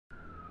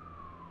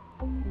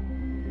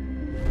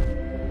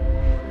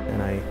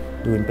And I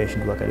do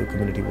inpatient work, I do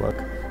community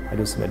work, I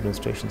do some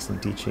administration, some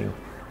teaching,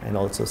 and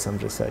also some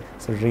research.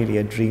 So really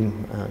a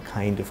dream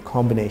kind of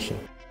combination.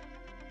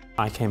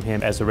 I came here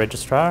as a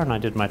registrar and I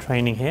did my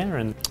training here,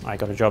 and I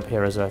got a job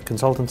here as a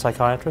consultant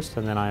psychiatrist,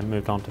 and then I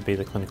moved on to be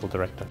the clinical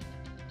director.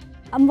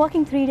 I'm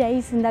working 3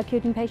 days in the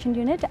acute inpatient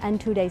unit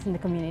and 2 days in the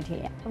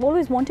community. I've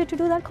always wanted to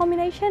do that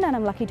combination and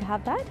I'm lucky to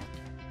have that.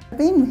 I've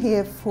been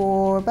here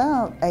for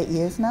about 8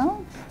 years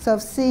now, so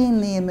I've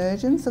seen the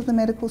emergence of the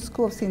medical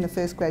school, I've seen the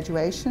first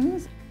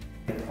graduations.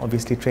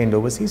 Obviously trained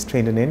overseas,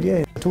 trained in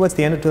India. Towards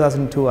the end of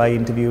 2002 I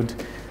interviewed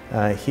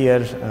here,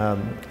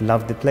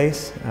 loved the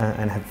place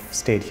and have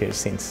stayed here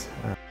since.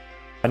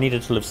 I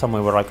needed to live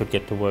somewhere where I could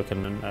get to work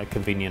in a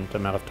convenient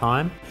amount of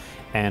time,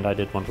 and I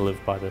did want to live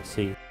by the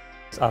sea.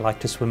 I like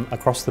to swim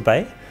across the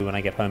bay when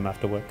I get home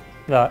after work.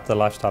 The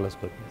lifestyle is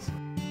good. Yes.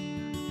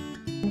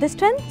 The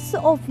strengths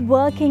of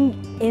working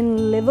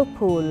in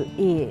Liverpool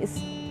is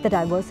the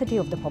diversity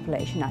of the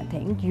population, I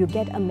think. You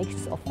get a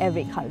mix of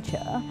every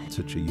culture.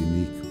 Such a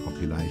unique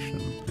population.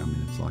 I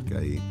mean, it's like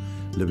a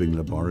living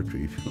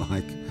laboratory, if you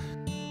like.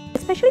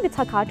 Especially with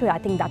psychiatry, I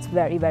think that's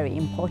very, very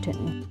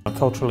important.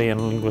 Culturally and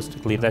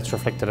linguistically, that's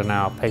reflected in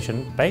our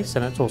patient base,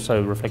 and it's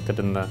also reflected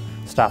in the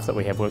staff that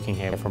we have working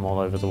here from all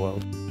over the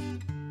world.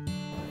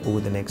 Over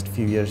the next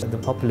few years, the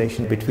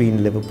population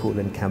between Liverpool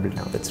and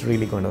Campbelltown, that's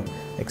really going to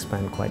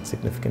expand quite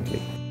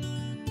significantly.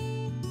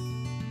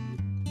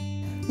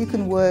 You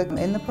can work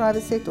in the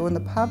private sector or in the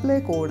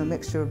public or in a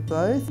mixture of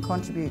both,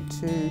 contribute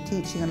to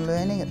teaching and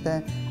learning at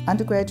the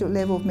undergraduate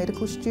level of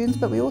medical students,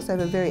 but we also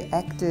have a very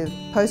active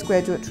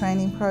postgraduate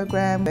training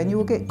program, and you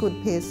will get good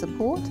peer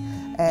support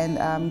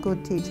and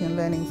good teaching and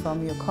learning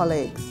from your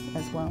colleagues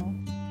as well.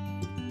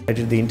 I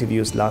did the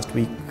interviews last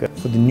week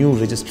for the new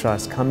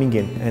registrars coming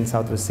in, and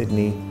Southwest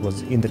Sydney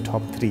was in the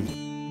top 3.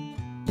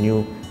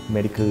 New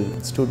medical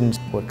students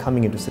who are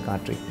coming into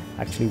psychiatry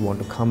actually want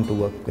to come to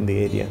work in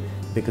the area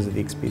because of the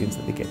experience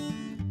that they get.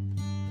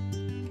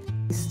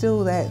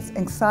 Still that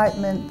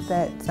excitement,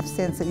 that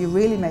sense that you're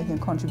really making a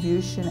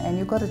contribution and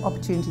you've got an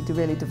opportunity to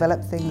really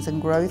develop things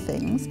and grow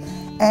things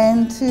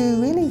and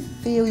to really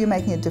feel you're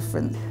making a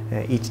difference.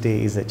 Each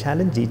day is a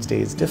challenge, each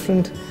day is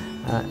different,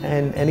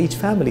 and each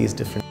family is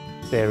different.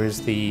 There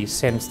is the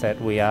sense that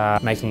we are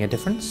making a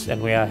difference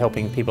and we are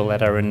helping people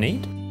that are in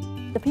need.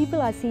 The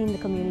people I see in the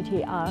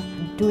community are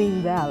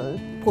doing well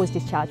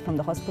post-discharge from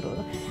the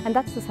hospital, and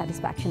that's the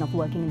satisfaction of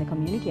working in the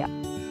community.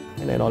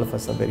 And all of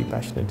us are very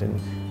passionate in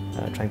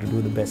trying to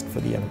do the best for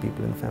the young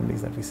people and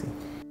families that we see.